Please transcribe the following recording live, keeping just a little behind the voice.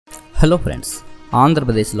Hello friends,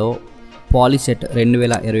 ఆంధ్రప్రదేశ్లో POLYCET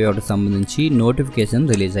 2021 సంబంధించి notification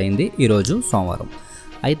release అయింది ఈరోజు సోమవారం.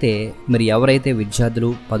 అయితే మరి ఎవరైతే విద్యార్థులు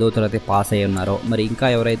 10వ తరగతి పాస్ అయ్యి ఉన్నారో, మరి ఇంకా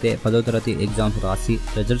ఎవరైతే 10వ తరగతి ఎగ్జామ్స్ రాసి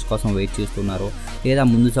రిజల్ట్స్ కోసం వెయిట్ చేస్తున్నారో, లేదా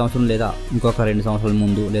ముందు సంవత్సరం లేదా ఇంకొక 2 సంవత్సరాల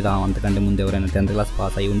ముందు లేదా అంతకంటే ముందు ఎవరైనా 10th క్లాస్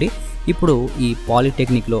పాస్ అయ్యి ఉండి ఇప్పుడు ఈ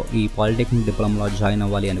పాలిటెక్నిక్ డిప్లొమాలో జాయిన్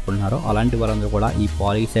అవ్వాలి అనుకుంటున్నారో అలాంటి వారందరూ కూడా ఈ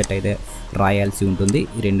పాలిసెట్ అయితే రాయాల్సి ఉంటుంది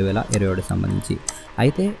 2021 సంబంధించి.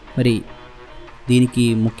 అయితే మరి దీనికి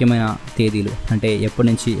ముఖ్యమైన తేదీలు అంటే ఎప్పటి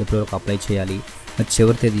నుంచి ఎప్పటి వరకు అప్లై చేయాలి, మరి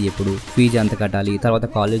చివరి తేదీ ఎప్పుడు, ఫీజు ఎంత కట్టాలి, తర్వాత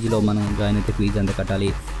కాలేజీలో మనం జాయిన్ అయితే ఫీజు ఎంత కట్టాలి,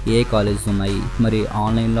 ఏ కాలేజెస్ ఉన్నాయి, మరి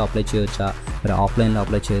ఆన్లైన్లో అప్లై చేయవచ్చా, మరి ఆఫ్లైన్లో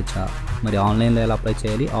అప్లై చేయవచ్చా, మరి ఆన్లైన్లో ఎలా అప్లై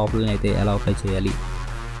చేయాలి, ఆఫ్లైన్ అయితే ఎలా అప్లై చేయాలి,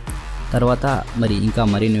 తర్వాత మరి ఇంకా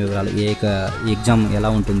మరిన్ని వివరాలు, ఎగ్జామ్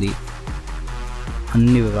ఎలా ఉంటుంది,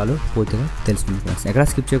 అన్ని వివరాలు పూర్తిగా తెలుసుకుంటాం ఫ్రెండ్స్. ఎక్కడ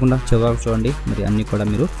స్కిప్ చేయకుండా చివరికి చూడండి, మరి అన్నీ కూడా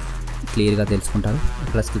మీరు క్లియర్గా తెలుసుకుంటారు.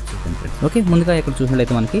 ఎక్కడ స్కిప్ చేయకండి ఫ్రెండ్స్. ఓకే, ముందుగా ఇక్కడ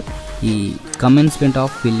చూసినట్లయితే మనకి ఈ commencement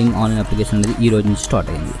of filling online application అనేది ఈ రోజు నుంచి స్టార్ట్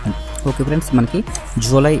అయింది. ఓకే ఫ్రెండ్స్, మనకి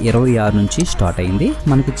జూలై 26 నుంచి స్టార్ట్ అయింది.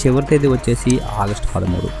 మనకి చివరి తేదీ వచ్చేసి ఆగస్టు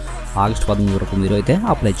 13 వరకు మీరు అయితే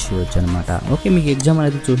అప్లై చేయవచ్చు అనమాట. ఓకే, మీకు ఎగ్జామ్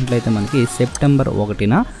అనేది చూసినట్లయితే మనకి సెప్టెంబర్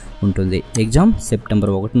 1న ఉంటుంది. ఎగ్జామ్ సెప్టెంబర్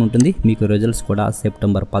 1న ఉంటుంది. మీకు రిజల్ట్స్ కూడా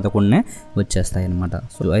సెప్టెంబర్ 11నే వచ్చేస్తాయి అనమాట.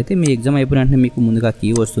 సో అయితే మీ ఎగ్జామ్ అయిపోయిన వెంటనే మీకు ముందుగా కీ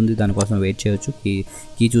వస్తుంది, దానికోసం వెయిట్ చేయొచ్చు.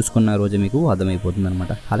 కీ చూసుకున్న రోజు మీకు అర్థమైపోతుంది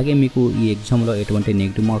అనమాట. అలాగే మీకు ఈ ఎగ్జామ్లో ఎటువంటి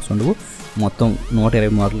నెగిటివ్ మార్క్స్ ఉండవు. మొత్తం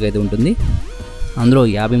 120 మార్కులకి అయితే ఉంటుంది. అందులో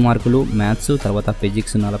 50 మార్కులు మ్యాథ్స్, తర్వాత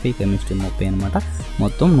ఫిజిక్స్ 40, కెమిస్ట్రీ 30 అనమాట.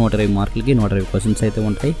 మొత్తం 120 మార్కులకి 120 క్వశ్చన్స్ అయితే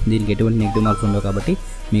ఉంటాయి. దీనికి ఎటువంటి నెగిటివ్ మార్క్స్ ఉండవు కాబట్టి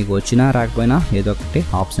మీకు వచ్చినా రాకపోయినా ఏదో ఒకటి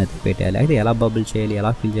ఆప్షన్ అయితే పెట్టేయాలి. అయితే ఎలా బబుల్ చేయాలి,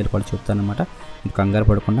 ఎలా ఫిల్ చేయాలి కూడా చెప్తానమాట. మీరు కంగారు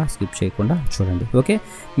పడకుండా స్కిప్ చేయకుండా చూడండి. ఓకే,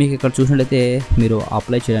 మీకు ఇక్కడ చూసినట్లయితే మీరు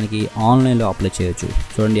అప్లై చేయడానికి ఆన్లైన్లో అప్లై చేయొచ్చు.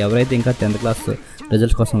 చూడండి, ఎవరైతే ఇంకా 10th క్లాస్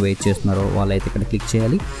రిజల్ట్స్ కోసం వెయిట్ చేస్తున్నారో వాళ్ళైతే ఇక్కడ క్లిక్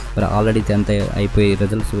చేయాలి. మరి ఆల్రెడీ 10th అయిపోయి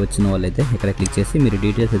రిజల్ట్స్ వచ్చిన వాళ్ళైతే ఇక్కడ క్లిక్ చేసి మీరు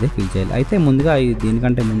డీటెయిల్స్ అయితే ఫిల్ చేయాలి. అయితే ముందుగా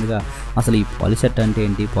దీనికంటే ముందుగా అసలు ఈ పాలిసెట్ అంటే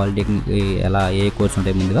ఏంటి, పాలిటెక్నిక్ ఎలా ఏ కోర్స్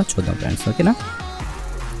ఉంటాయి ముందుగా చూద్దాం ఫ్రెండ్స్. ఓకేనా,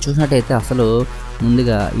 చూసినట్టయితే అసలు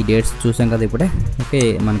ముందుగా ఈ డేట్స్ చూసాం కదా ఇప్పుడే. ఓకే,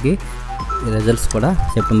 మనకి రిజల్ట్స్ కూడా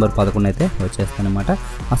సెప్టెంబర్ 11 అయితే వచ్చేస్తాయన్నమాట.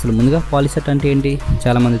 అసలు ముందుగా పాలిసెట్ అంటే ఏంటి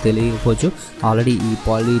చాలామంది తెలియకపోవచ్చు. ఆల్రెడీ ఈ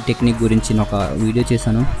పాలిటెక్నిక్ గురించి ఒక వీడియో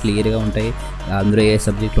చేశాను, క్లియర్గా ఉంటాయి. అందులో ఏ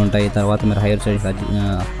సబ్జెక్టులు ఉంటాయి, తర్వాత మీరు హైయర్ స్టడీస్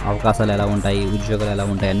అవకాశాలు ఎలా ఉంటాయి, ఉద్యోగాలు ఎలా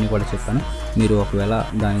ఉంటాయి అన్నీ కూడా చెప్తాను. మీరు ఒకవేళ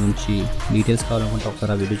దాని గురించి డీటెయిల్స్ కావాలనుకుంటే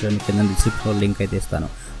ఒకసారి ఆ వీడియో చూడండి, కింద డిస్క్రిప్షన్లో లింక్ అయితే ఇస్తాను.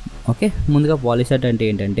 ఓకే, ముందుగా పాలిసెట్ అంటే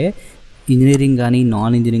ఏంటంటే ఇంజనీరింగ్ కానీ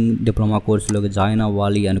నాన్ ఇంజనీరింగ్ డిప్లొమా కోర్సులోకి జాయిన్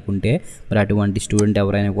అవ్వాలి అనుకుంటే మరి అటువంటి స్టూడెంట్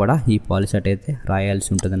ఎవరైనా కూడా ఈ పాలిసెట్ అయితే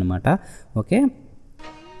రాయాల్సి ఉంటుందన్నమాట. ఓకే,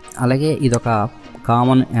 అలాగే ఇదొక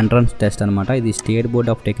కామన్ ఎంట్రన్స్ టెస్ట్ అనమాట. ఇది state board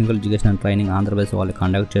of technical education and training Andhra Pradesh వాళ్ళు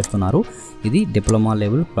కండక్ట్ చేస్తున్నారు. ఇది డిప్లొమా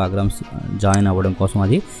లెవెల్ ప్రోగ్రామ్స్ జాయిన్ అవ్వడం కోసం.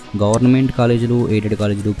 అది గవర్నమెంట్ కాలేజీలు, ఎయిడెడ్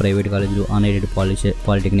కాలేజీలు, ప్రైవేట్ కాలేజీలు, అన్ఎయిడెడ్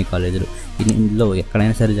పాలిటెక్నిక్ కాలేజీలు, ఇందులో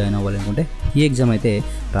ఎక్కడైనా సరే జాయిన్ అవ్వాలనుకుంటే ఈ ఎగ్జామ్ అయితే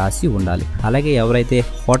రాసి ఉండాలి. అలాగే ఎవరైతే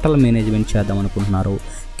హోటల్ మేనేజ్మెంట్ చేద్దాం అనుకుంటున్నారో,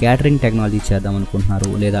 క్యాటరింగ్ టెక్నాలజీ చేద్దాం అనుకుంటున్నారు,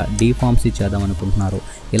 లేదా డీఫార్మసీ చేద్దాం అనుకుంటున్నారు,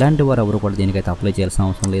 ఇలాంటి వారు ఎవరు కూడా దీనికైతే అప్లై చేయాల్సిన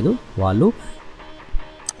అవసరం లేదు. వాళ్ళు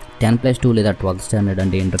 10+2 లేదా 12th స్టాండర్డ్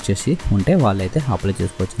అంటే ఇంటర్ చేసి ఉంటే వాళ్ళైతే అప్లై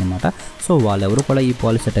చేసుకోవచ్చు అనమాట. సో వాళ్ళెవరు కూడా ఈ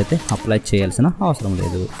పాలిసెట్ అయితే అప్లై చేయాల్సిన అవసరం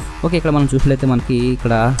లేదు. ఓకే, ఇక్కడ మనం చూసినట్లయితే మనకి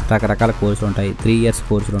ఇక్కడ రకరకాల కోర్సులు ఉంటాయి. 3 years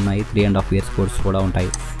కోర్సులు ఉన్నాయి, 3.5 years కోర్సులు కూడా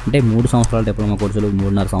ఉంటాయి. అంటే 3 సంవత్సరాల డిప్లొమా కోర్సులు,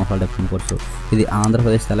 3.5 సంవత్సరాల డిప్లొమా కోర్సు. ఇది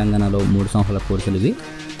ఆంధ్రప్రదేశ్, తెలంగాణలో 3 సంవత్సరాల కోర్సులు ఇవి.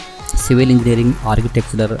 సివిల్ ఇంజనీరింగ్,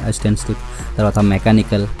 ఆర్కిటెక్చరల్ అసిస్టెంట్షిప్, తర్వాత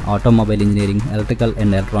mechanical, automobile engineering, electrical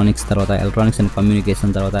and electronics, తర్వాత ఎలక్ట్రానిక్స్ అండ్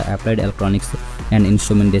కమ్యూనికేషన్, తర్వాత అప్లైడ్ ఎలక్ట్రానిక్స్ అండ్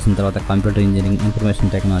ఇన్స్ట్రుమెంటేషన్, తర్వాత computer engineering,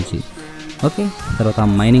 information technology. Okay, తర్వాత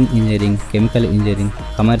mining engineering, chemical engineering,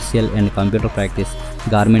 commercial and computer practice,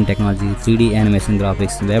 garment technology, 3D animation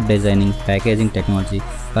graphics, web designing, packaging technology,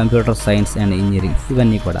 computer science and engineering,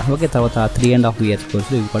 ఇవన్నీ కూడా. Okay, తర్వాత 3.5 years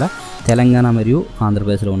కోర్సులు, ఇవి కూడా తెలంగాణ మరియు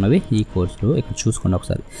ఆంధ్రప్రదేశ్లో ఉన్నవి ఈ కోర్సులు. ఇక్కడ చూసుకోండి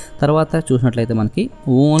ఒకసారి. తర్వాత చూసినట్లయితే మనకి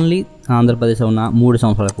ఓన్లీ ఆంధ్రప్రదేశ్లో ఉన్న 3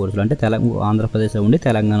 సంవత్సరాల కోర్సులు, అంటే ఆంధ్రప్రదేశ్లో ఉండి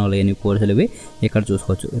తెలంగాణలో లేని కోర్సులు ఇవి ఇక్కడ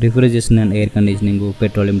చూసుకోవచ్చు. Refrigeration and air conditioning,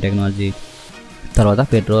 petroleum technology, తర్వాత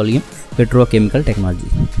పెట్రోకెమికల్ టెక్నాలజీ.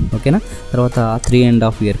 ఓకేనా, తర్వాత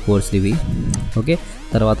 3.5 year కోర్సులు ఇవి. ఓకే,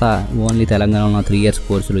 తర్వాత ఓన్లీ తెలంగాణలో ఉన్న 3 years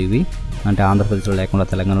కోర్సులు ఇవి, అంటే ఆంధ్రప్రదేశ్లో లేకుండా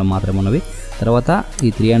తెలంగాణలో మాత్రమే ఉన్నవి. తర్వాత ఈ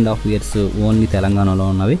 3.5 years ఓన్లీ తెలంగాణలో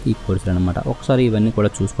ఉన్నవి ఈ కోర్సులు అనమాట. ఒకసారి ఇవన్నీ కూడా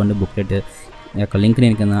చూసుకోండి. బుక్లెట్ యొక్క లింక్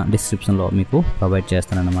నేను కింద డిస్క్రిప్షన్లో మీకు ప్రొవైడ్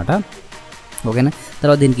చేస్తానన్నమాట. ఓకేనా,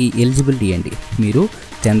 తర్వాత దీనికి ఎలిజిబిలిటీ ఏంటి, మీరు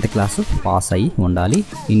 10th క్లాస్ పాస్ అయ్యి ఉండాలి,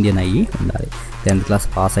 ఇండియన్ అయ్యి ఉండాలి. 10th క్లాస్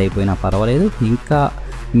పాస్ అయిపోయినా పర్వాలేదు, ఇంకా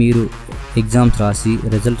మీరు ఎగ్జామ్స్ రాసి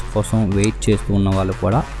రిజల్ట్ కోసం వెయిట్ చేస్తూ ఉన్న వాళ్ళు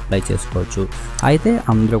కూడా అప్లై చేసుకోవచ్చు. అయితే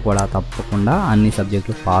అందరూ కూడా తప్పకుండా అన్ని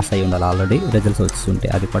సబ్జెక్టులు పాస్ అయి ఉండాలి. ఆల్రెడీ రిజల్ట్స్ వచ్చి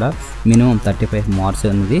అది కూడా మినిమం 35 మార్క్స్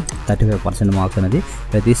అనేది 35% మార్క్స్ అనేది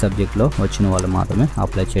ప్రతి సబ్జెక్ట్లో వచ్చిన వాళ్ళు మాత్రమే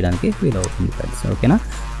అప్లై చేయడానికి వీలవుతుంది ఫ్రెండ్స్. ఓకేనా?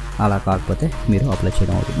 అలా కాకపోతే మీరు అప్లై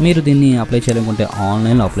చేయడం అవుతుంది. మీరు దీన్ని అప్లై చేయాలనుకుంటే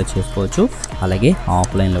ఆన్లైన్లో అప్లై చేసుకోవచ్చు, అలాగే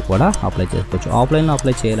ఆఫ్లైన్లో కూడా అప్లై చేసుకోవచ్చు. ఆఫ్లైన్లో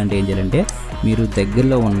అప్లై చేయాలంటే ఏం చేయాలంటే మీరు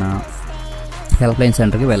దగ్గరలో ఉన్న హెల్ప్ లైన్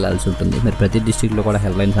సెంటర్కి వెళ్ళాల్సి ఉంటుంది. మీరు ప్రతి డిస్టిక్లో కూడా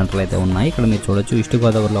హెల్ప్ లైన్ సెంటర్లు అయితే ఉన్నాయి. ఇక్కడ మీరు చూడొచ్చు, ఈస్ట్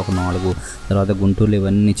గోదావరిలో ఒక 4, తర్వాత గుంటూరులో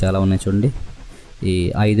ఇవన్నీ చాలా ఉన్నాయి చూడండి. ఈ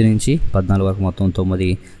 5 నుంచి 14 వరకు మొత్తం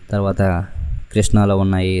 9, తర్వాత కృష్ణాలో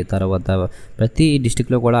ఉన్నాయి. తర్వాత ప్రతి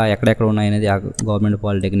డిస్టిక్లో కూడా ఎక్కడెక్కడ ఉన్నాయి అనేది గవర్నమెంట్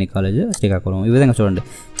పాలిటెక్నిక్ కాలేజ్ శ్రీకాకుళం. ఈ విధంగా చూడండి,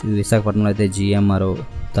 విశాఖపట్నంలో అయితే GMR,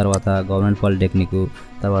 తర్వాత గవర్నమెంట్ పాలిటెక్నిక్,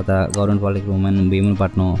 తర్వాత గవర్నమెంట్ పాలిటెక్నిక్ ఉమెన్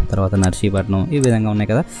భీమునిపట్నం, తర్వాత నర్సీపట్నం, ఈ విధంగా ఉన్నాయి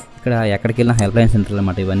కదా. ఇక్కడ ఎక్కడికి వెళ్ళిన హెల్ప్ లైన్ సెంటర్లు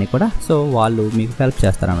అన్నమాట ఇవన్నీ కూడా. సో వాళ్ళు మీకు హెల్ప్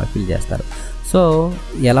చేస్తారన్నమాట, ఫిల్ చేస్తారు. సో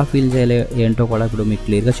ఎలా ఫిల్ చేయాలి ఏంటో కూడా ఇప్పుడు మీకు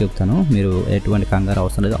క్లియర్గా చెప్తాను. మీరు ఎటువంటి కంగారు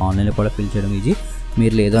అవసరం లేదు, ఆన్లైన్లో కూడా ఫిల్ చేయడం ఈజీ.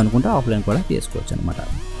 మీరు లేదు అనుకుంటే ఆఫ్లైన్ కూడా చేసుకోవచ్చు అనమాట.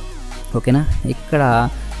 ఓకేనా? ఇక్కడ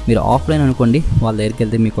మీరు ఆఫ్లైన్ అనుకోండి, వాళ్ళ దగ్గరికి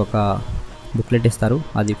వెళ్తే మీకు ఒక బుక్లెట్ ఇస్తారు.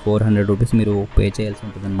 అది 400 రూపీస్ మీరు పే చేయాల్సి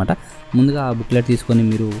ఉంటుంది అనమాట. ముందుగా ఆ బుక్లెట్ తీసుకొని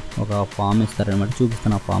మీరు ఒక ఫామ్ ఇస్తారనమాట.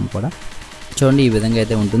 చూపిస్తాను ఆ ఫామ్ కూడా. చూడండి, ఈ విధంగా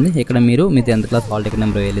అయితే ఉంటుంది. ఇక్కడ మీరు మీ 10th class hall ticket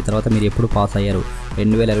number వేయాలి. తర్వాత మీరు ఎప్పుడు పాస్ అయ్యారు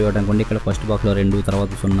 2021 అనుకోండి. ఇక్కడ ఫస్ట్ బాక్స్లో 2,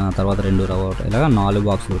 తర్వాత 0, తర్వాత 2 ఇలాగా 4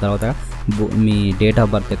 బాక్సులు. తర్వాత మీ డేట్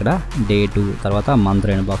ఆఫ్ బర్త్, ఇక్కడ డేటు, తర్వాత మంత్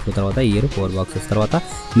 2 బాక్సులు, తర్వాత ఇయర్ 4 బాక్సెస్. తర్వాత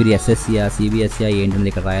మీరు SSCయా CBSCయా ఏంటంటే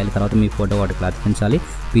ఇక్కడ రాయాలి. తర్వాత మీ ఫోటో వాటికి అతికించాలి.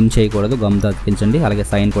 పిన్ చేయకూడదు, గమ్తో అతికించండి. అలాగే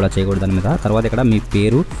సైన్ కూడా చేయకూడదు దాని మీద. తర్వాత ఇక్కడ మీ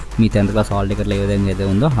పేరు మీ 10th క్లాస్ హాల్ టికెట్లో ఏ విధంగా అయితే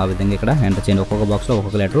ఉందో ఆ విధంగా ఇక్కడ ఎంటర్ చేయండి. ఒక్కొక్క బాక్స్లో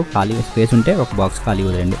ఒక్కొక్క లెటర్, ఖాళీ స్పేస్ ఉంటే ఒక బాక్స్ ఖాళీ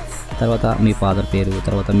వదిలేండి. తర్వాత మీ ఫాదర్ పేరు,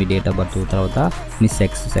 తర్వాత మీ డేట్ ఆఫ్ బర్త్, తర్వాత మీ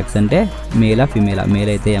సెక్స్ అంటే మేలా ఫీమేలా, మేల్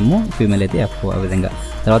అయితే M, ఫీమేల్ అయితే F, ఆ విధంగా.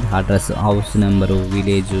 తర్వాత address, house number,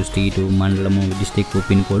 village, street, మండలము, డిస్టిక్,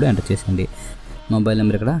 పిన్ కోడ్ ఎంటర్ చేసేయండి. మొబైల్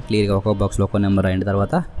నెంబర్ ఇక్కడ క్లియర్గా ఒక్కొక్క బాక్స్లో ఒక్కో నెంబర్ రాయండి.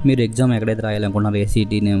 తర్వాత మీరు ఎగ్జామ్ ఎక్కడైతే రాయాలనుకుంటున్నారో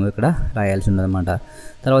ACT నెంబర్ ఇక్కడ రాయాల్సి ఉందన్నమాట.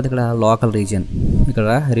 తర్వాత ఇక్కడ లోకల్ రీజియన్, ఇక్కడ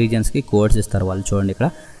రీజియన్స్కి కోడ్స్ ఇస్తారు వాళ్ళు. చూడండి ఇక్కడ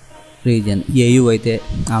రీజియన్ AU అయితే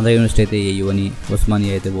ఆంధ్ర యూనివర్సిటీ అయితే AU అని,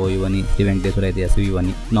 ఉస్మానియా అయితే OU అని, శ్రీ వెంకటేశ్వర అయితే SU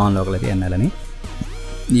అని, నాన్ లోకల్ అయితే NL అని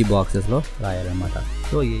ఈ బాక్సెస్లో రాయాలన్నమాట.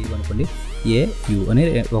 సో AU అనుకోండి, AU అని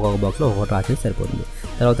ఒక్కొక్క బాక్స్లో ఒక్కొక్కటి రాసేది సరిపోతుంది.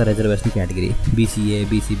 తర్వాత reservation category BCA,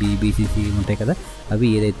 BCB, BCC ఉంటాయి కదా, అవి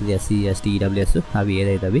ఏదైతే SC, ST, EWS అవి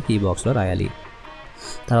ఏదైతే అవి ఈ బాక్స్లో రాయాలి.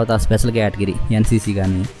 తర్వాత స్పెషల్ కేటగిరీ NCC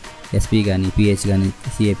కానీ, SP కానీ, PH కానీ,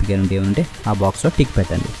 CAP కానీ ఉంటే ఆ బాక్స్లో టిక్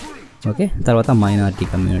పెట్టండి. ఓకే. తర్వాత మైనారిటీ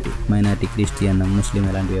కమ్యూనిటీ, మైనారిటీ క్రిస్టియన్, ముస్లిం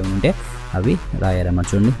ఇలాంటివి ఏమైనా ఉంటే అవి రాయాలన్నమాట.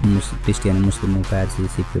 చూడండి, క్రిస్టియన్, ముస్లిం, పార్సీ,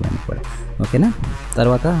 సిక్ ఇవన్నీ కూడా. ఓకేనా?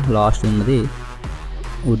 తర్వాత లాస్ట్ ఉన్నది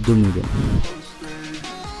ఉర్దూ మీడియం.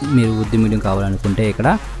 మీరు ఉర్దూ మీడియం కావాలనుకుంటే ఇక్కడ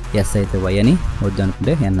S అయితే Y అని, వద్దు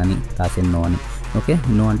అనుకుంటే N అని రాసి నో అని. ఓకే,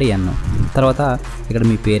 నో అంటే N. తర్వాత ఇక్కడ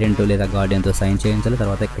మీ పేరెంట్ లేదా గార్డియన్తో సైన్ చేయించాలి.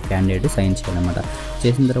 తర్వాత ఇక్కడ క్యాండిడేట్ సైన్ చేయాలన్నమాట.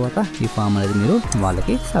 చేసిన తర్వాత ఈ ఫామ్ అనేది మీరు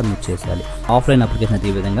వాళ్ళకి సబ్మిట్ చేసేయాలి. ఆఫ్లైన్ అప్లికేషన్ అయితే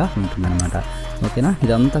ఈ విధంగా ఉంటుందన్నమాట. ఓకేనా?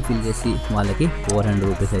 ఇదంతా ఫిల్ చేసి వాళ్ళకి 400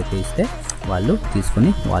 రూపీస్ అయితే ఇస్తే వాళ్ళు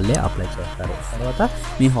తీసుకొని వాళ్ళే అప్లై చేస్తారు. తర్వాత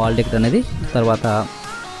మీ హాల్ టికెట్ అనేది తర్వాత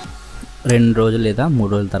 2 రోజులు లేదా 3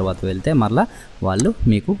 రోజుల తర్వాత వెళ్తే మరలా వాళ్ళు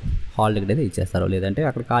మీకు హాల్ టికెట్ అయితే ఇచ్చేస్తారు. లేదంటే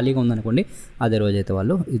అక్కడ ఖాళీగా ఉందనుకోండి, అదే రోజు అయితే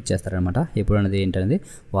వాళ్ళు ఇచ్చేస్తారనమాట. ఎప్పుడు అనేది ఏంటనేది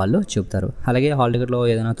వాళ్ళు చెప్తారు. అలాగే హాల్ టికెట్లో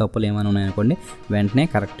ఏదైనా తప్పులు ఏమైనా ఉన్నాయనుకోండి, వెంటనే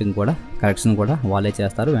కరెక్షన్ కూడా వాళ్ళే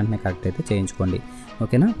చేస్తారు. వెంటనే కరెక్ట్ అయితే చేయించుకోండి.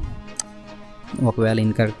 ఓకేనా? ఒకవేళ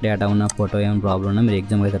ఇన్కరెక్ట్ డేటా ఉన్న, ఫోటో ఏమైనా ప్రాబ్లం ఉన్నా మీరు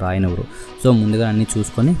ఎగ్జామ్ అయితే రాయనివ్వరు. సో ముందుగా అన్నీ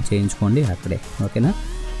చూసుకొని చేయించుకోండి అక్కడే. ఓకేనా?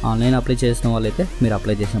 ఆన్లైన్ అప్లై చేసిన వాళ్ళైతే మీరు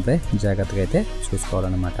అప్లై చేసినప్పుడే జాగ్రత్తగా అయితే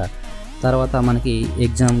చూసుకోవాలన్నమాట. తర్వాత మనకి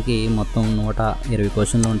ఎగ్జామ్కి మొత్తం 120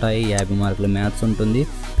 క్వశ్చన్లు ఉంటాయి. 50 మార్కులు మ్యాథ్స్ ఉంటుంది,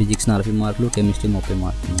 ఫిజిక్స్ 40 మార్కులు, కెమిస్ట్రీ 30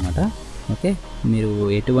 మార్కులు అనమాట. ఓకే, మీరు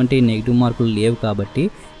ఎటువంటి నెగిటివ్ మార్కులు లేవు కాబట్టి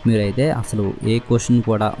మీరైతే అసలు ఏ క్వశ్చన్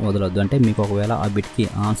కూడా వదలొద్దు. అంటే మీకు ఒకవేళ ఆ బిట్కి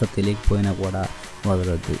ఆన్సర్ తెలియకపోయినా కూడా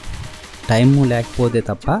వదలొద్దు. టైము లేకపోతే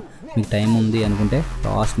తప్ప, మీకు టైం ఉంది అనుకుంటే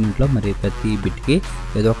లాస్ట్ మినిట్లో మరి ప్రతి బిట్కి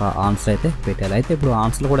ఏదో ఒక ఆన్సర్ అయితే పెట్టాలి. అయితే ఇప్పుడు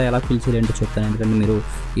ఆన్సర్లు కూడా ఎలా ఫిల్ చేయాలంటే చెప్తాను. ఎందుకంటే మీరు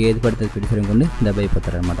ఏది పడితే పెట్టారు అనుకోండి, దెబ్బ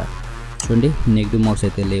అయిపోతారనమాట. చూడండి, నెగిటివ్ మార్క్స్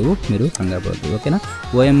అయితే లేవు, మీరు కంగారు పడద్దు. ఓకేనా?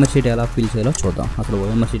 OMR షీట్ ఎలా ఫిల్ చేయాలో చూద్దాం. అసలు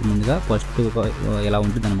OMR షీట్ ముందుగా ఫస్ట్ ఎలా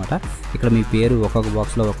ఉంటుంది అనమాట. ఇక్కడ మీ పేరు ఒక్కొక్క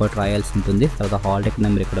బాక్స్లో ఒక్కొక్కటి రాయాల్సి ఉంటుంది. తర్వాత హాల్ టికెట్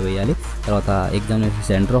నెంబర్ ఇక్కడ వేయాలి. తర్వాత ఎగ్జామినేషన్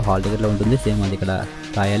సెంటర్ హాల్ టికెట్లో ఉంటుంది, సేమ్ అది ఇక్కడ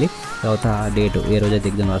రాయాలి. తర్వాత డేటు, ఏ రోజైతే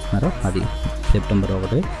ఎగ్జామ్ రాస్తున్నారో అది సెప్టెంబర్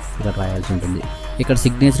 1 ఇక్కడ రాయాల్సి ఉంటుంది. ఇక్కడ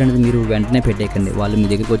సిగ్నేచర్ అనేది మీరు వెంటనే పెట్టేయకండి, వాళ్ళు మీ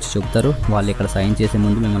దగ్గరికి వచ్చి చెప్తారు, వాళ్ళు ఇక్కడ సైన్ చేసే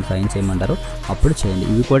ముందు మిమ్మల్ని సైన్ చేయమంటారు, అప్పుడు చేయండి.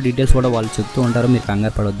 ఇవి కూడా డీటెయిల్స్ కూడా వాళ్ళు చెప్తూ ఉంటారు, మీరు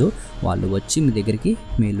కంగారు పడొద్దు. వాళ్ళు వచ్చి మీ దగ్గరికి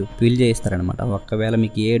మీరు ఫిల్ చేయిస్తారనమాట. ఒకవేళ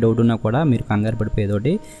మీకు ఏ డౌట్ ఉన్నా కూడా మీరు కంగారు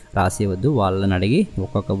పడిపోయేదోటి రాసేవద్దు, వాళ్ళని అడిగి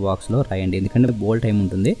ఒక్కొక్క బాక్స్లో రాయండి, ఎందుకంటే బోల్డ్ టైం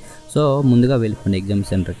ఉంటుంది. సో ముందుగా వెళ్ళిపోండి ఎగ్జామ్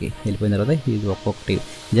సెంటర్కి. వెళ్ళిపోయిన తర్వాత ఇది ఒక్కొక్కటి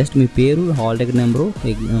జస్ట్ మీ పేరు, hall ticket number,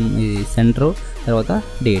 exam centre, తర్వాత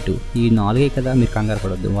డేటు, ఈ 4 కదా, మీరు కంగారు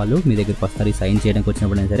పడొద్దు. వాళ్ళు మీ దగ్గరికి వస్తారు, ఈ సైన్ చేయడానికి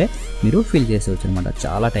వచ్చినప్పుడైనా సరే మీరు ఫిల్ చేసేవచ్చు అనమాట.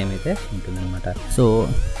 చాలా టైం అయితే ఉంటుందన్నమాట. సో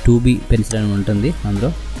 2B పెన్సిల్ అని ఉంటుంది,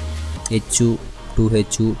 అందులో H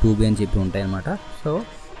 2H 2B అని చెప్పి ఉంటాయి అన్నమాట. సో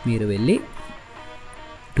మీరు వెళ్ళి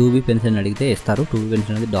 2B పెన్సిల్ అడిగితే ఇస్తారు. 2B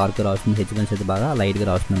పెన్సిల్ అనేది డార్క్గా రాస్తుంది, H పెన్సిల్ అయితే బాగా లైట్గా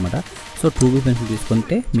రాస్తుంది అనమాట. సో 2B పెన్సిల్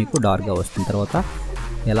తీసుకుంటే మీకు డార్క్గా వస్తుంది. తర్వాత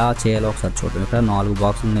ఎలా చేయాలో ఒకసారి చూడండి. ఇక్కడ 4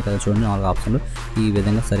 బాక్సులు ఉన్నాయి కదా, చూడండి 4 ఆప్షన్లు. ఈ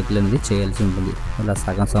విధంగా సర్కిల్ అనేది చేయాల్సి ఉంటుంది. ఇలా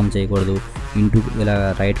సగం చేయకూడదు, ఇంటూ ఇలా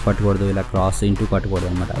రైట్ కట్టకూడదు, ఇలా క్రాస్ ఇంటూ కట్టకూడదు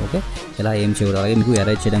అనమాట. ఓకే, ఇలా ఏం చేయకూడదు. అలాగే మీకు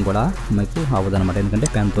ఎరేజ్ చేయడం కూడా మీకు అవ్వదు అనమాట, ఎందుకంటే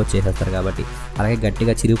పెన్తో చేసేస్తారు కాబట్టి. అలాగే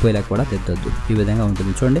గట్టిగా చిరిగిపోయేలా కూడా తెద్దొద్దు. ఈ విధంగా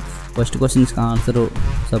ఉంటుంది. చూడండి, ఫస్ట్ క్వశ్చన్స్కి ఆన్సర్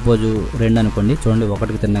సపోజ్ 2 అనుకోండి. చూడండి,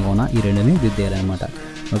 1కి తిన్నగా ఉన్న ఈ 2ని దిద్దేయాలన్నమాట.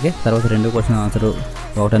 ఓకే, తర్వాత 2 క్వశ్చన్ ఆన్సర్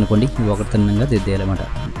 1 అనుకోండి, 1 తిన్నగా దిద్దేయాలన్నమాట.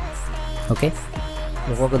 ఓకే,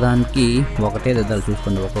 ఒక్కొక్క దానికి ఒకటే దిద్దాలి.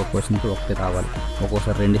 చూసుకోండి, ఒక్కొక్క క్వశ్చన్కి ఒకటే రావాలి.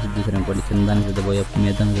 ఒక్కొక్కసారి 2 దిద్దేశారు అనుకోండి, కింద దానికి దిద్దబోయా,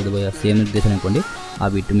 మీద దానికి దిద్దబోయా, సేమ్ దిద్దేశారు అనుకోండి, ఆ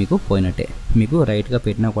బిట్ మీకు పోయినట్టే. మీకు రైట్గా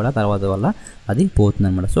పెట్టినా కూడా తర్వాత వల్ల అది పోతుంది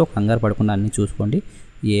అనమాట. సో కంగారు పడకుండా అన్నీ చూసుకోండి.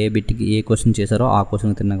 ఏ బిట్కి ఏ క్వశ్చన్ చేశారో ఆ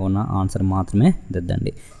క్వశ్చన్కి తిన్నగా ఉన్న ఆన్సర్ మాత్రమే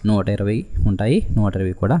దిద్దండి. 120 ఉంటాయి,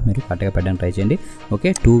 120 కూడా మీరు కరెక్ట్గా పెట్టడానికి ట్రై చేయండి.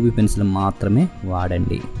 ఓకే, 2B పెన్సిల్ మాత్రమే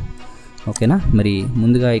వాడండి. ఓకేనా. మరి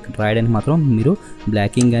ముందుగా ఇక్కడ రాయడానికి మాత్రం మీరు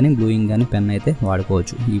బ్లాకింగ్ కానీ బ్లూయింగ్ కానీ పెన్ అయితే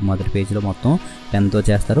వాడుకోవచ్చు. ఈ మొదటి పేజీలో మొత్తం పెన్తో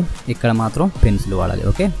చేస్తారు, ఇక్కడ మాత్రం పెన్సిల్ వాడాలి.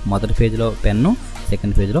 ఓకే, మొదటి పేజీలో పెన్ను,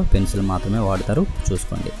 సెకండ్ పేజీలో పెన్సిల్ మాత్రమే వాడతారు.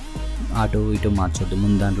 చూసుకోండి, అటు ఇటు మార్చొద్దు.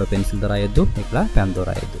 ముందు దాంట్లో పెన్సిల్తో రాయొద్దు, ఇక్కడ పెన్తో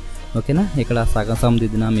రాయొద్దు. ఓకేనా. ఇక్కడ సగం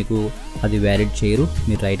దిద్దినా మీకు అది వ్యాలిడ్ చేయరు,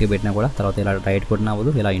 మీరు రైట్గా పెట్టినా కూడా. తర్వాత ఇలా రైట్ కొట్టిన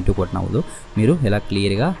అవ్వదు, ఇలా ఇంటూ కొట్టిన అవ్వదు, మీరు ఇలా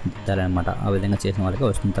క్లియర్గా దిద్దాలన్నమాట. ఆ విధంగా చేసిన వాళ్ళకి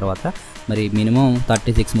వస్తున్న తర్వాత మరి మినిమం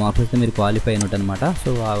 36 మార్క్స్ వస్తే మీరు క్వాలిఫై అయినట్టు అనమాట. సో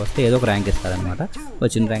ఆ వస్తే ఏదో ఒక ర్యాంక్ ఇస్తారనమాట.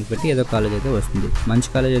 వచ్చిన ర్యాంక్ పెట్టి ఏదో కాలేజ్ అయితే వస్తుంది. మంచి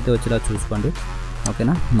కాలేజ్ అయితే వచ్చేలా చూసుకోండి.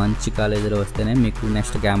 ఓకేనా, మంచి కాలేజీలో వస్తేనే మీకు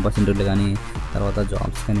నెక్స్ట్ క్యాంపస్ ఇంటర్వ్యూలు కానీ తర్వాత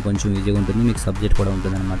జాబ్స్ కానీ కొంచెం ఈజీగా ఉంటుంది, మీకు సబ్జెక్ట్ కూడా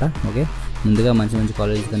ఉంటుంది అనమాట. ఓకే, ముందుగా మంచి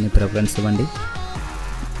కాలేజ్ కానీ ప్రిఫరెన్స్ ఇవ్వండి.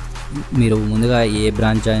 మీరు ముందుగా ఏ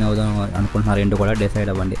బ్రాంచ్ జాయిన్ అవుదాం అనుకుంటున్నారు ఏంటో కూడా డిసైడ్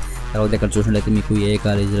అవ్వండి. తర్వాత ఇక్కడ చూసినట్లయితే మీకు ఏ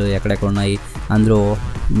కాలేజీలో ఎక్కడెక్కడ ఉన్నాయి, అందులో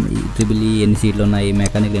ట్రిపుల్ ఈ ఎన్ని సీట్లు ఉన్నాయి,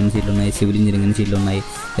 మెకానికల్ ఎన్ని సీట్లు ఉన్నాయి, సివిల్ ఇంజనీరింగ్ ఎన్ని సీట్లు ఉన్నాయి,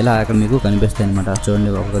 ఇలా అక్కడ మీకు కనిపిస్తాయి అనమాట.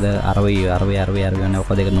 చూడండి, ఒక దగ్గర 60 ఉన్నాయి,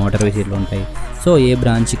 ఒక దగ్గర 120 సీట్లు ఉంటాయి. సో ఏ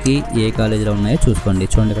బ్రాంచ్కి ఏ కాలేజీలో ఉన్నాయో చూసుకోండి.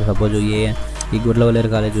 చూడండి, ఇక్కడ సపోజ్ ఈ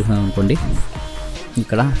గుడ్లవల్లేరు కాలేజ్ చూసాం అనుకోండి,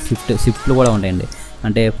 ఇక్కడ షిఫ్ట్లు కూడా ఉంటాయండి.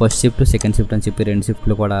 అంటే ఫస్ట్ షిఫ్ట్, సెకండ్ షిఫ్ట్ అని చెప్పి 2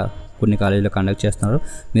 షిఫ్ట్లు కూడా కొన్ని కాలేజీలో కండక్ట్ చేస్తున్నారు.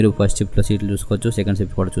 మీరు ఫస్ట్ షిఫ్ట్లో సీట్లు చూసుకోవచ్చు, సెకండ్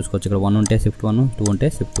షిఫ్ట్ కూడా చూసుకోవచ్చు. ఇక్కడ 1 ఉంటే షిఫ్ట్ 1, 2 ఉంటే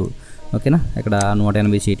షిఫ్ట్ 2. ఓకేనా, ఇక్కడ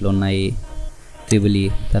 180 సీట్లు ఉన్నాయి ట్రిపుల్ ఈ,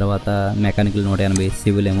 తర్వాత మెకానికల్ 180,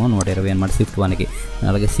 సివిల్ ఏమో 120 అనమాట షిఫ్ట్ 1కి.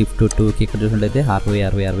 అలాగే షిఫ్ట్ 2కి ఇక్కడ చూసినట్లయితే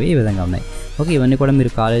 60 ఈ విధంగా ఉన్నాయి. ఓకే, ఇవన్నీ కూడా మీరు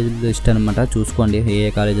కాలేజీలో ఇష్టం అనమాట. చూసుకోండి, ఏ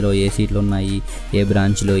కాలేజీలో ఏ సీట్లు ఉన్నాయి, ఏ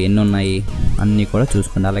బ్రాంచ్లో ఎన్ని ఉన్నాయి అన్నీ కూడా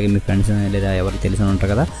చూసుకోండి. అలాగే మీ ఫ్రెండ్స్ లేదా ఎవరికి తెలిసిన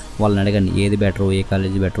ఉంటారు కదా, వాళ్ళని అడగండి ఏది బెటరు, ఏ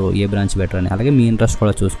కాలేజీ బెటరు, ఏ బ్రాంచ్ బెటర్ అని. అలాగే మీ ఇంట్రెస్ట్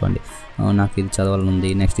కూడా చూసుకోండి, నాకు ఇది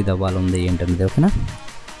చదవాలనుంది, నెక్స్ట్ ఇది అవ్వాలనుంది ఏంటనేది. ఓకేనా,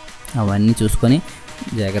 అవన్నీ చూసుకొని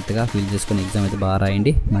జాగ్రత్తగా ఫిల్ చేసుకొని ఎగ్జామ్ అయితే బాగా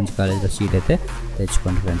రాయండి, మంచి కాలేజీలో సీట్ అయితే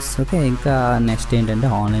తెచ్చుకోండి ఫ్రెండ్స్. ఓకే, ఇంకా నెక్స్ట్ ఏంటంటే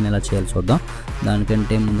ఆన్లైన్ ఎలా చేయాలో చూద్దాం.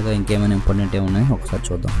 దానికంటే ముందుగా ఇంకేమైనా ఇంపార్టెంట్ ఏమున్నాయో ఒకసారి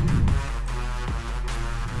చూద్దాం.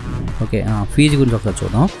 ఓకే, ఫీజు గురించి ఒకసారి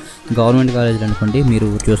చూద్దాం. గవర్నమెంట్ కాలేజీలు అనుకోండి, మీరు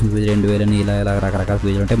ట్యూషన్ ఫీజు 2000 అని ఇలా రకరకాల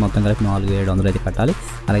ఫీజులు ఉంటాయి. మొత్తం కలిపి 4700 అయితే కట్టాలి.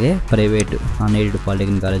 అలాగే ప్రైవేట్ అన్ఎయిడెడ్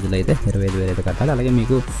పాలిటెక్నిక్ కాలేజీలో అయితే 25,000 అయితే కట్టాలి. అలాగే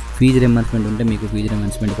మీకు ఫీజు రియంబర్స్మెంట్ ఉంటే మీకు ఫీజు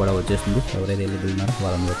రియంబర్స్మెంట్ కూడా వచ్చేస్తుంది, ఎవరైతే ఎలిజిబుల్ ఉన్నారో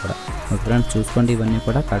వాళ్ళందరూ కూడా. ఫ్రెండ్స్ చూసుకోండి, ఇవన్నీ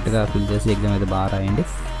కూడా కరెక్ట్గా ఫిల్ చేసి ఎగ్జామ్ అయితే బాగా రాయండి.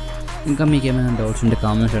 ఇంకా మీకు ఏమైనా డౌట్స్ ఉంటే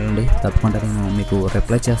కామెంట్స్ అడగండి, తప్పకుండా నేను మీకు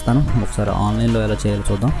రిప్లై చేస్తాను. ఒకసారి ఆన్లైన్లో ఎలా చేయాలో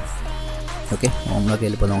చూద్దాం. ఓకే, హోమ్లోకి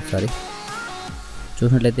వెళ్ళిపోదాం. ఒకసారి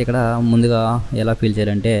చూసినట్లయితే ఇక్కడ ముందుగా ఎలా ఫిల్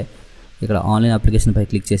చేయాలంటే, ఇక్కడ ఆన్లైన్ అప్లికేషన్పై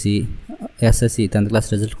క్లిక్ చేసి ఎస్ఎస్సి 10th క్లాస్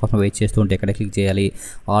రిజల్ట్ కోసం వెయిట్ చేస్తూ ఉంటే ఇక్కడ క్లిక్ చేయాలి.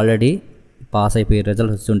 ఆల్రెడీ పాస్ అయిపోయి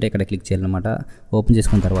రిజల్ట్ వస్తుంటే ఇక్కడ క్లిక్ చేయాలన్నమాట. ఓపెన్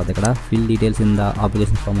చేసుకున్న తర్వాత ఇక్కడ fill details in the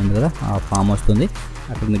application form ఉంది కదా, ఆ ఫామ్ వస్తుంది,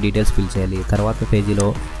 అక్కడ మీ డీటెయిల్స్ ఫిల్ చేయాలి. తర్వాత పేజీలో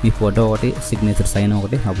మీ ఫోటో ఒకటి, సిగ్నేచర్ సైన్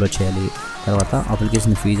ఒకటి అప్లోడ్ చేయాలి. తర్వాత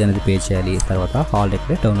అప్లికేషన్ ఫీజు అనేది పే చేయాలి. తర్వాత హాల్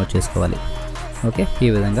టికెట్ డౌన్లోడ్ చేసుకోవాలి. ఓకే, ఈ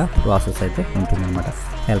విధంగా ప్రాసెస్ అయితే ఉంటుందన్నమాట.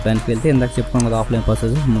 హెల్ప్ లైన్కి వెళ్తే ఇందాక చెప్పుకున్నాం కదా, ఆఫ్లైన్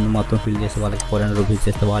ప్రాసెస్ ముందు మొత్తం ఫిల్ చేసి వాళ్ళకి 400 రూపీస్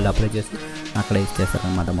చేస్తే వాళ్ళు అప్లై చేసి అక్కడ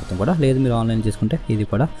ఇచ్చేస్తారనమాట మొత్తం కూడా. లేదు మీరు ఆన్లైన్ చేసుకుంటే ఇది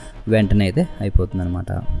కూడా వెంటనే అయితే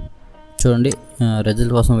అయిపోతుందన్నమాట. చూడండి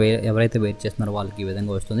రిజల్ట్ కోసం ఎవరైతే వెయిట్ చేస్తున్నారో వాళ్ళకి ఈ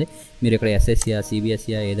విధంగా వస్తుంది. మీరు ఇక్కడ ఎస్ఎస్సీయా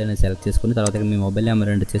సిబిఎస్ఈ ఏదైనా సెలెక్ట్ చేసుకుని తర్వాత ఇక్కడ మీ మొబైల్ నెంబర్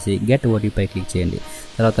ఎంటర్ చేసి గెట్ ఓటీపీ క్లిక్ చేయండి.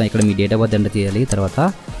 తర్వాత ఇక్కడ మీ డేట్ ఆఫ్ బర్త్ ఎంటర్ చేయాలి. తర్వాత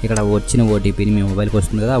ఇక్కడ వచ్చిన ఓటీపీని మీ మొబైల్కి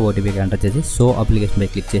వస్తుంది కదా, ఆ ఓటీపీకి ఎంటర్ చేసి షో అప్లికేషన్ పై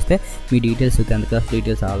క్లిక్ చేస్తే మీ details 10th class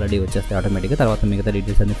details already వచ్చేస్తాయి ఆటోమేటిక్గా. తర్వాత మిగతా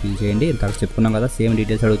డీటెయిల్స్ అన్ని ఫిల్ చేయండి. ఇంతకు చెప్పుకున్నాం కదా, సేమ్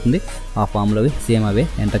డీటెయిల్స్ అడుగుతుంది. ఆ ఫామ్లో సేమ్ అవే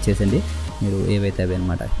ఎంటర్ చేసేయండి. మీరు ఏవైతే అవే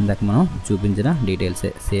అనమాట, ఇందాక మనం చూపించిన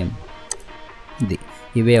డీటెయిల్సే సేమ్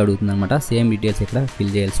ఇవే అడుగుతుంది అనమాట. సేమ్ డీటెయిల్స్ ఇక్కడ ఫిల్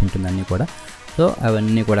చేయాల్సి ఉంటుంది అన్నీ కూడా. సో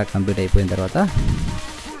అవన్నీ కూడా కంప్లీట్ అయిపోయిన తర్వాత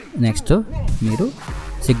నెక్స్ట్ మీరు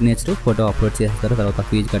సిగ్నేచర్ ఫోటో అప్లోడ్ చేస్తారు. తర్వాత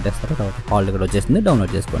ఫీజు కట్టేస్తారు. తర్వాత హాల్ టికెట్ వచ్చేస్తుంది,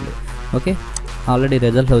 డౌన్లోడ్ చేసుకోండి. ఓకే, ఆల్రెడీ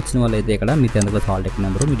రిజల్ట్స్ వచ్చిన వాళ్ళు అయితే ఇక్కడ మీ 10th class hall ticket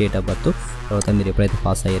number, me date of birth, తర్వాత మీరు ఎప్పుడైతే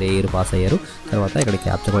పాస్ అయ్యారు తర్వాత ఇక్కడ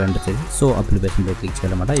క్యాప్చర్ కూడా ఎంటర్ చేసి సో అప్లికేషన్ పై క్లిక్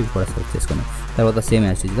చేయాలన్నమాట. ఇవి కూడా సెలెక్ట్ చేసుకోండి. తర్వాత సేమ్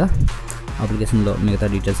యాజ్గా అప్లికేషన్లో మిగతా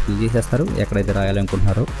డీటెయిల్స్ ఫిల్ చేసేస్తారు. ఎక్కడైతే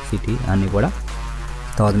రాయాలనుకుంటున్నారో సిటీ అన్నీ కూడా,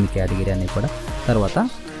 తర్వాత మీ కేటగిరీ అన్నీ కూడా. తర్వాత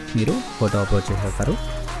మీరు ఫోటో అప్లోడ్ చేసేస్తారు.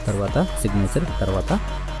 తర్వాత సిగ్నేచర్, తర్వాత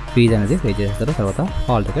ఫీజు అనేది పే చేసేస్తారు. తర్వాత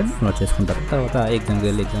హాల్ టికెట్ నోట్ చేసుకుంటారు. తర్వాత ఎగ్జామ్కి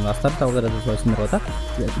వెళ్ళి ఎగ్జామ్ రాస్తారు. తర్వాత రిజల్ట్స్ వచ్చిన తర్వాత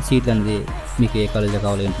సీట్లు అనేది మీకు ఏ కాలేజీలో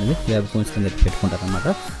కావాలి ఏంటనేది ల్యాబ్ గురించి కింద పెట్టుకుంటారు అనమాట.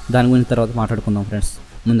 దాని గురించి తర్వాత మాట్లాడుకుందాం ఫ్రెండ్స్.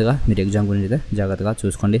 ముందుగా మీరు ఎగ్జామ్ గురించి అయితే జాగ్రత్తగా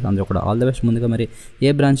చూసుకోండి. అందరూ కూడా ఆల్ ద బెస్ట్. ముందుగా మరి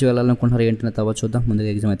ఏ బ్రాంచ్ వెళ్ళాలనుకుంటున్నారు ఏంటనే తర్వాత చూద్దాం. ముందుగా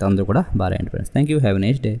ఎగ్జామ్ అయితే అందరూ కూడా బాగా రాయండి friends. Thank you, have a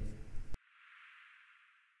nice day.